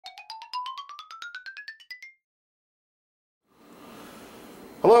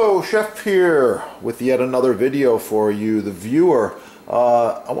Hello, Chef here with yet another video for you, the viewer.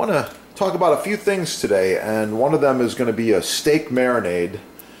 I want to talk about a few things today, and one of them is going to be a steak marinade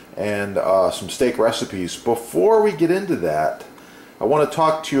and some steak recipes. Before we get into that, I want to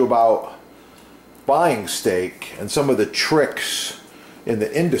talk to you about buying steak and some of the tricks in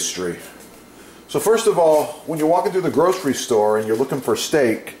the industry. So first of all, when you're walking through the grocery store and you're looking for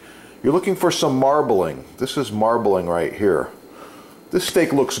steak, you're looking for some marbling. This is marbling right here. This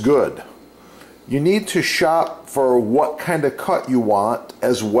steak looks good. You need to shop for what kind of cut you want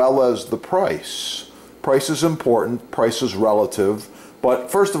as well as the price. Price is important, price is relative,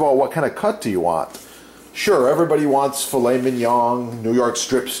 but first of all, what kind of cut do you want? Sure, everybody wants filet mignon, New York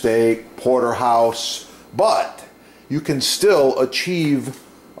strip steak, porterhouse, but you can still achieve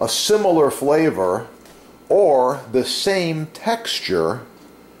a similar flavor or the same texture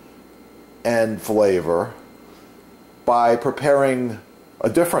and flavor by preparing a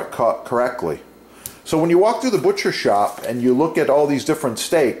different cut correctly. So when you walk through the butcher shop and you look at all these different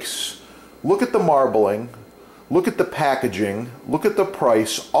steaks, look at the marbling, look at the packaging, look at the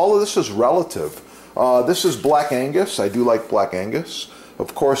price. All of this is relative. This is Black Angus. I do like Black Angus.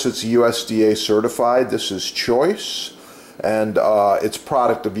 Of course, it's USDA certified. This is choice, and it's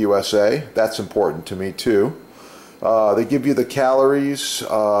product of USA. That's important to me too. They give you the calories,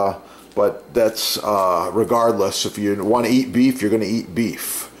 but that's regardless. If you want to eat beef, you're going to eat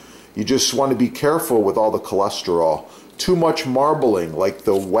beef. You just want to be careful with all the cholesterol. Too much marbling, like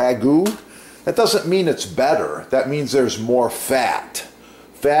the Wagyu, that doesn't mean it's better. That means there's more fat.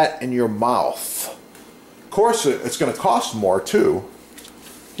 Fat in your mouth. Of course, it's going to cost more too.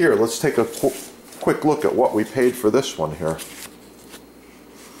 Here, let's take a quick look at what we paid for this one here.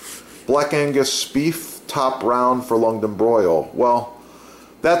 Black Angus beef, top round for London broil. Well,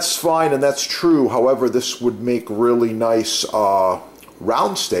 that's fine and that's true. However, this would make really nice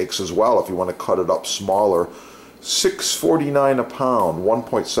round steaks as well if you want to cut it up smaller. $6.49 a pound,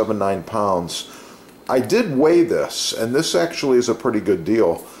 1.79 pounds. I did weigh this, and this actually is a pretty good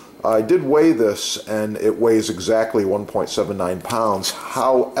deal. I did weigh this, and it weighs exactly 1.79 pounds.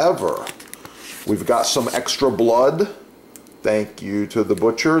 However, we've got some extra blood. Thank you to the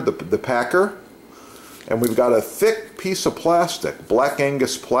butcher, the packer. And we've got a thick piece of plastic, Black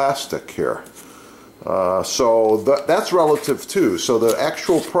Angus plastic here. So that's relative too. So the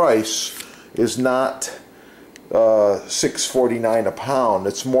actual price is not $6.49 a pound.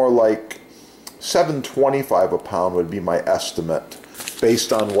 It's more like $7.25 a pound would be my estimate,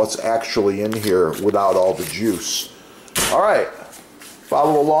 based on what's actually in here without all the juice. All right,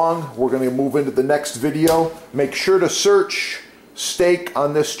 follow along. We're going to move into the next video. Make sure to search steak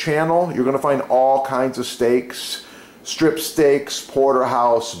on this channel. You're going to find all kinds of steaks. Strip steaks,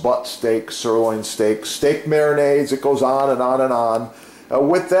 porterhouse, butt steaks, sirloin steaks, steak marinades. It goes on and on and on.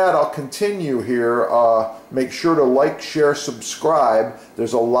 With that, I'll continue here. Make sure to like, share, subscribe.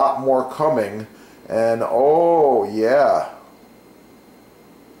 There's a lot more coming. And oh yeah,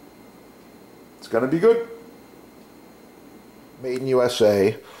 it's going to be good. Made in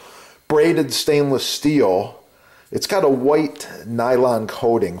USA. Braided stainless steel. It's got a white nylon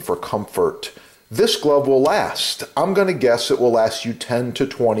coating for comfort. This glove will last. I'm going to guess it will last you 10 to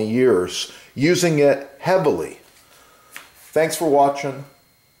 20 years, using it heavily. Thanks for watching.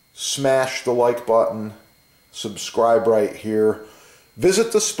 Smash the like button. Subscribe right here.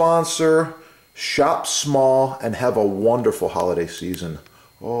 Visit the sponsor. Shop small and have a wonderful holiday season.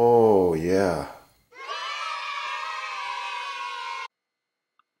 Oh, yeah.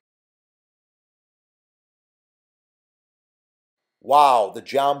 Wow, the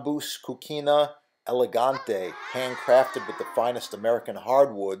Jambus Cucina Elegante, handcrafted with the finest American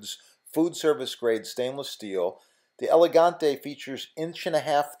hardwoods, food service grade stainless steel. The Elegante features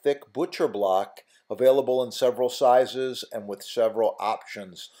 1.5-inch thick butcher block, available in several sizes and with several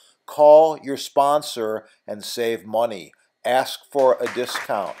options. Call your sponsor and save money. Ask for a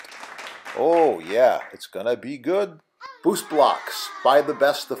discount. Oh yeah, it's gonna be good. Boost blocks. Buy the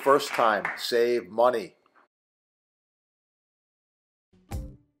best the first time. Save money.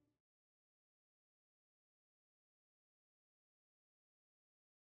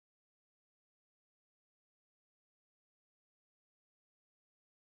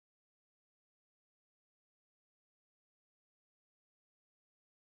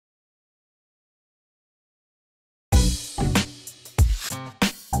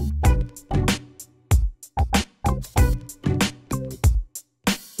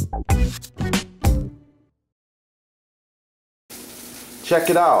 Check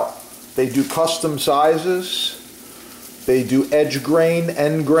it out. They do custom sizes. They do edge grain,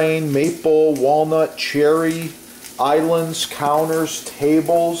 end grain, maple, walnut, cherry, islands, counters,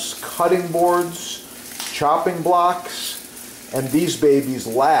 tables, cutting boards, chopping blocks, and these babies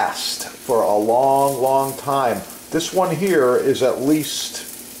last for a long, long time. This one here is at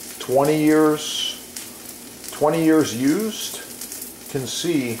least 20 years used. You can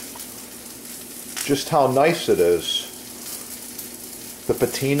see just how nice it is. The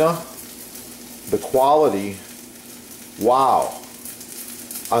patina, the quality, wow.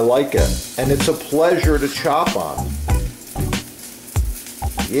 I like it. And it's a pleasure to chop on.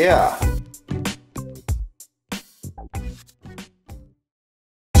 Yeah.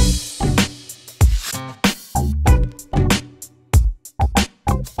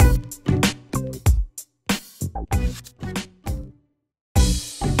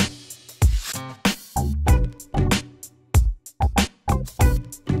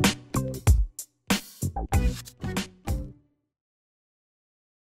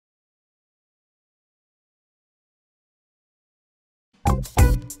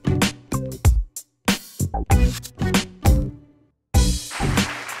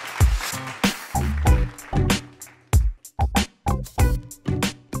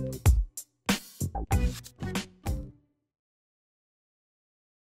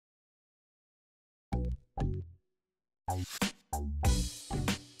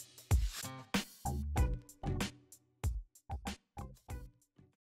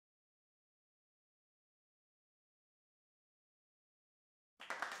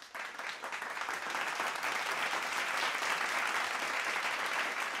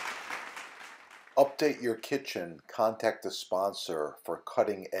 Update your kitchen. Contact the sponsor for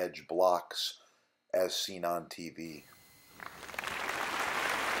cutting-edge blocks as seen on TV.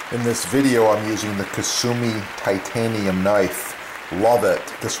 In this video, I'm using the Kasumi titanium knife. Love it.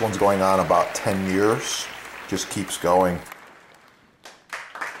 This one's going on about 10 years. Just keeps going.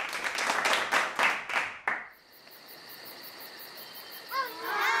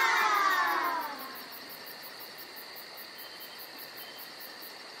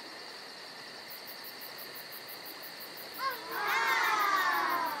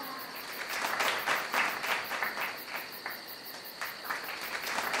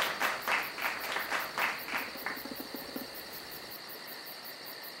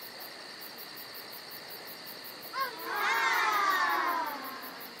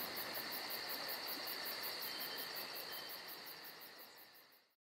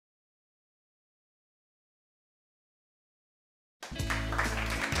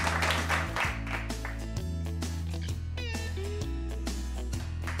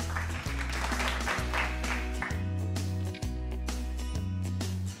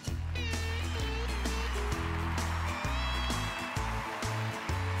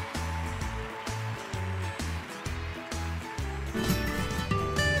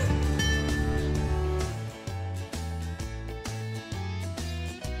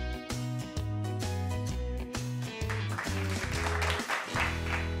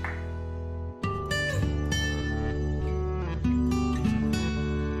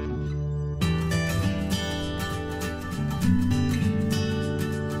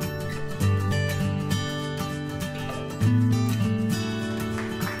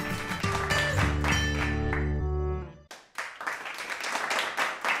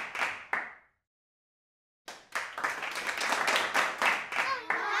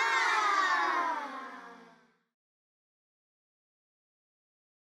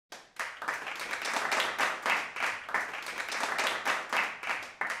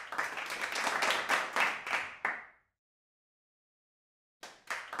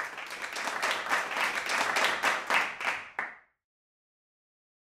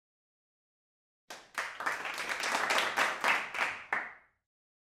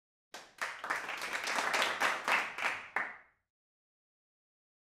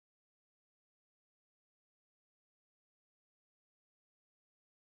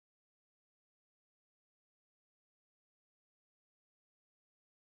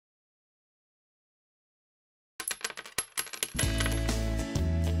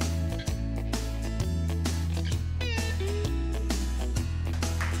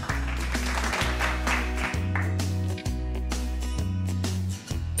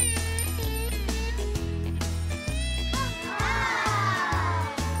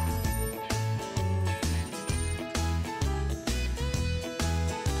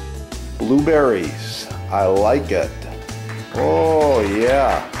 Blueberries. I like it. Oh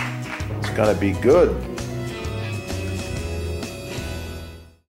yeah. It's gonna be good.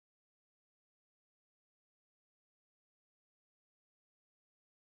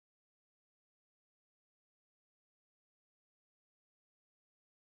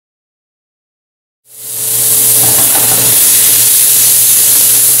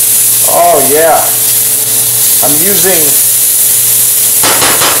 yeah, I'm using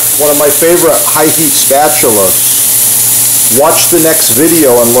one of my favorite high heat spatulas. Watch the next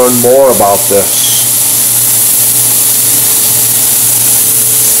video and learn more about this.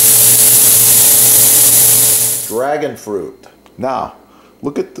 Dragon fruit. Now,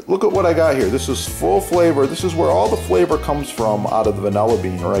 look at what I got here. This is full flavor. This is where all the flavor comes from out of the vanilla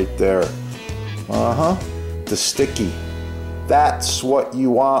bean right there. The sticky. That's what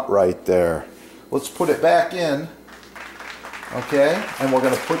you want right there. Let's put it back in. Okay, and we're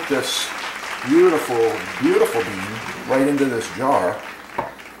going to put this beautiful, beautiful bean right into this jar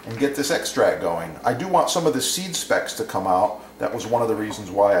and get this extract going. I do want some of the seed specks to come out. That was one of the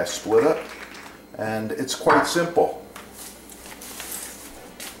reasons why I split it. And it's quite simple.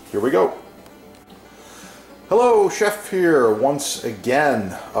 Here we go. Hello, Chef here once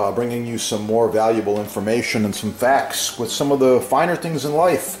again, bringing you some more valuable information and some facts with some of the finer things in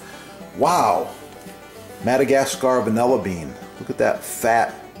life. Wow, Madagascar vanilla bean. Look at that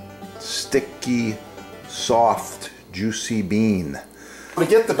fat, sticky, soft, juicy bean. To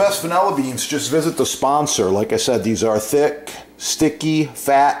get the best vanilla beans, just visit the sponsor. Like I said, these are thick, sticky,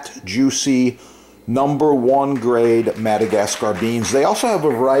 fat, juicy, #1 grade Madagascar beans. They also have a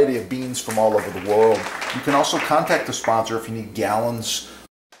variety of beans from all over the world. You can also contact the sponsor if you need gallons.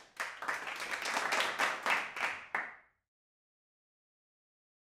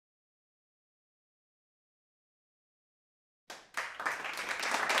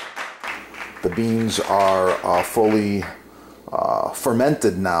 The beans are fully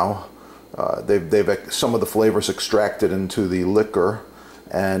fermented now. Some of the flavors extracted into the liquor.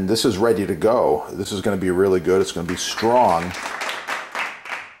 And this is ready to go. This is going to be really good. It's going to be strong.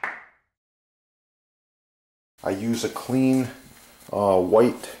 I use a clean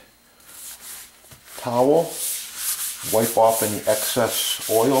white towel. Wipe off any excess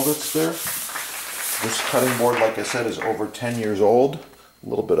oil that's there. This cutting board, like I said, is over 10 years old. A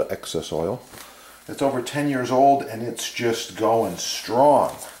little bit of excess oil. It's over 10 years old and it's just going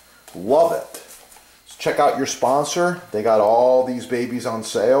strong. Love it. Check out your sponsor. They got all these babies on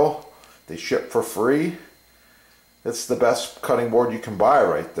sale. They ship for free. It's the best cutting board you can buy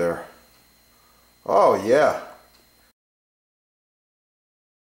right there. Oh yeah.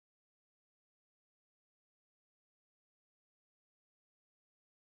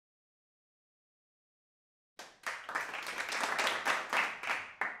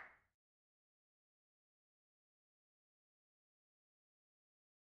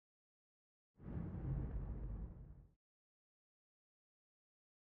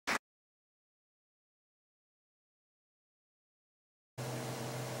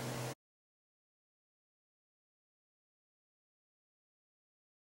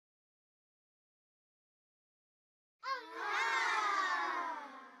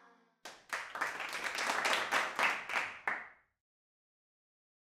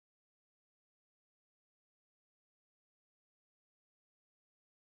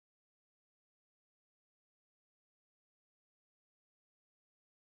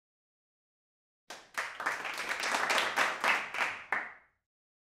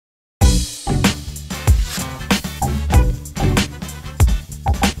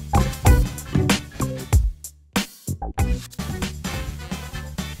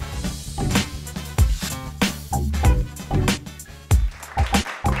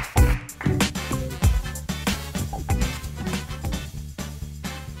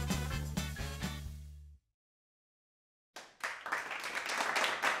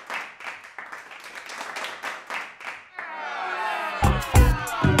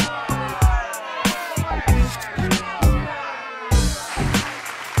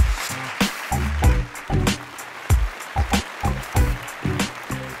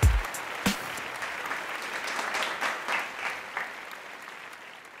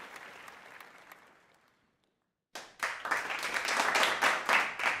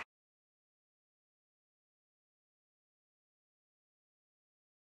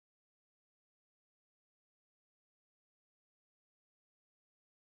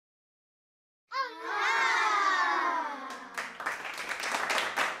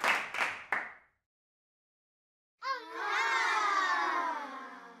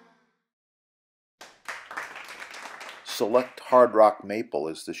 Select Hard Rock Maple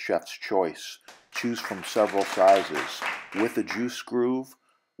is the chef's choice. Choose from several sizes. With a juice groove,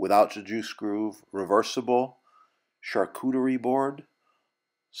 without the juice groove, reversible, charcuterie board,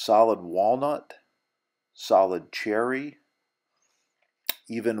 solid walnut, solid cherry,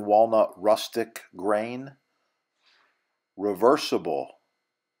 even walnut rustic grain, reversible,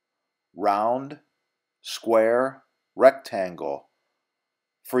 round, square, rectangle,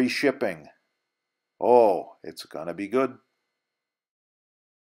 free shipping. Oh, it's gonna be good.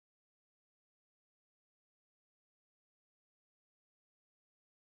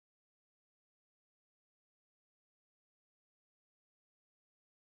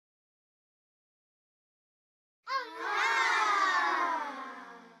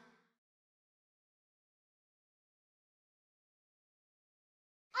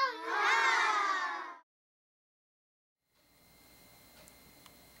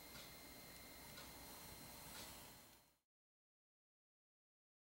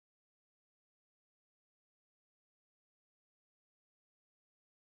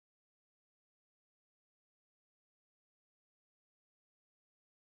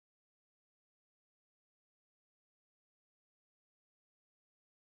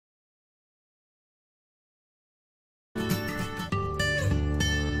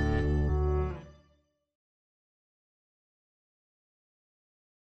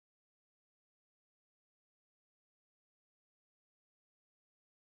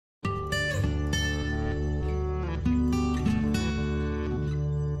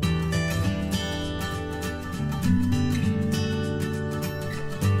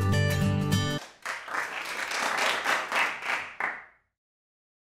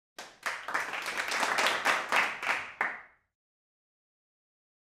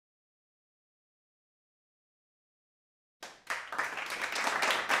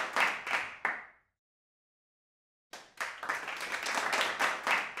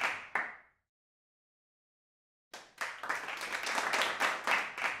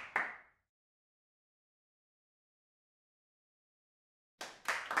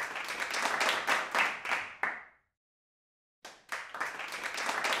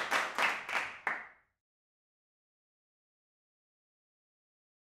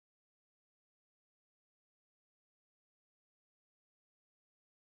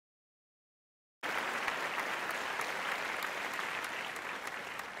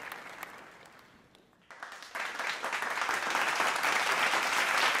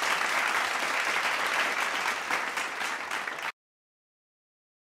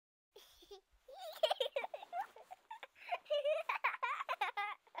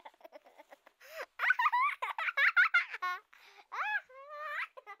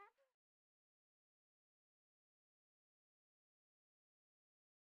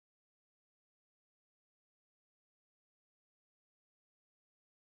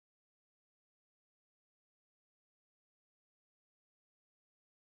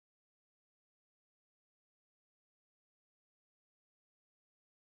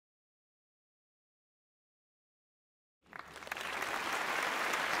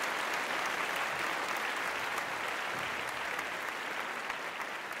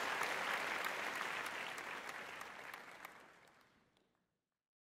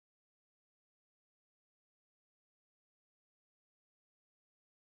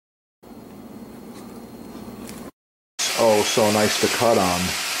 Oh, so nice to cut on.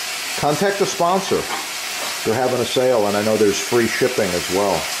 Contact the sponsor. They're having a sale, and I know there's free shipping as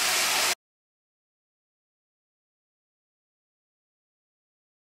well.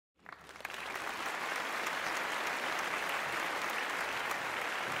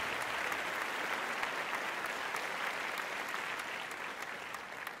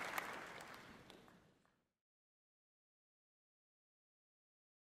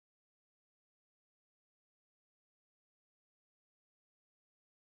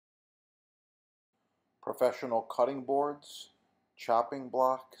 Professional cutting boards, chopping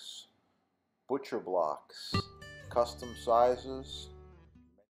blocks, butcher blocks, custom sizes,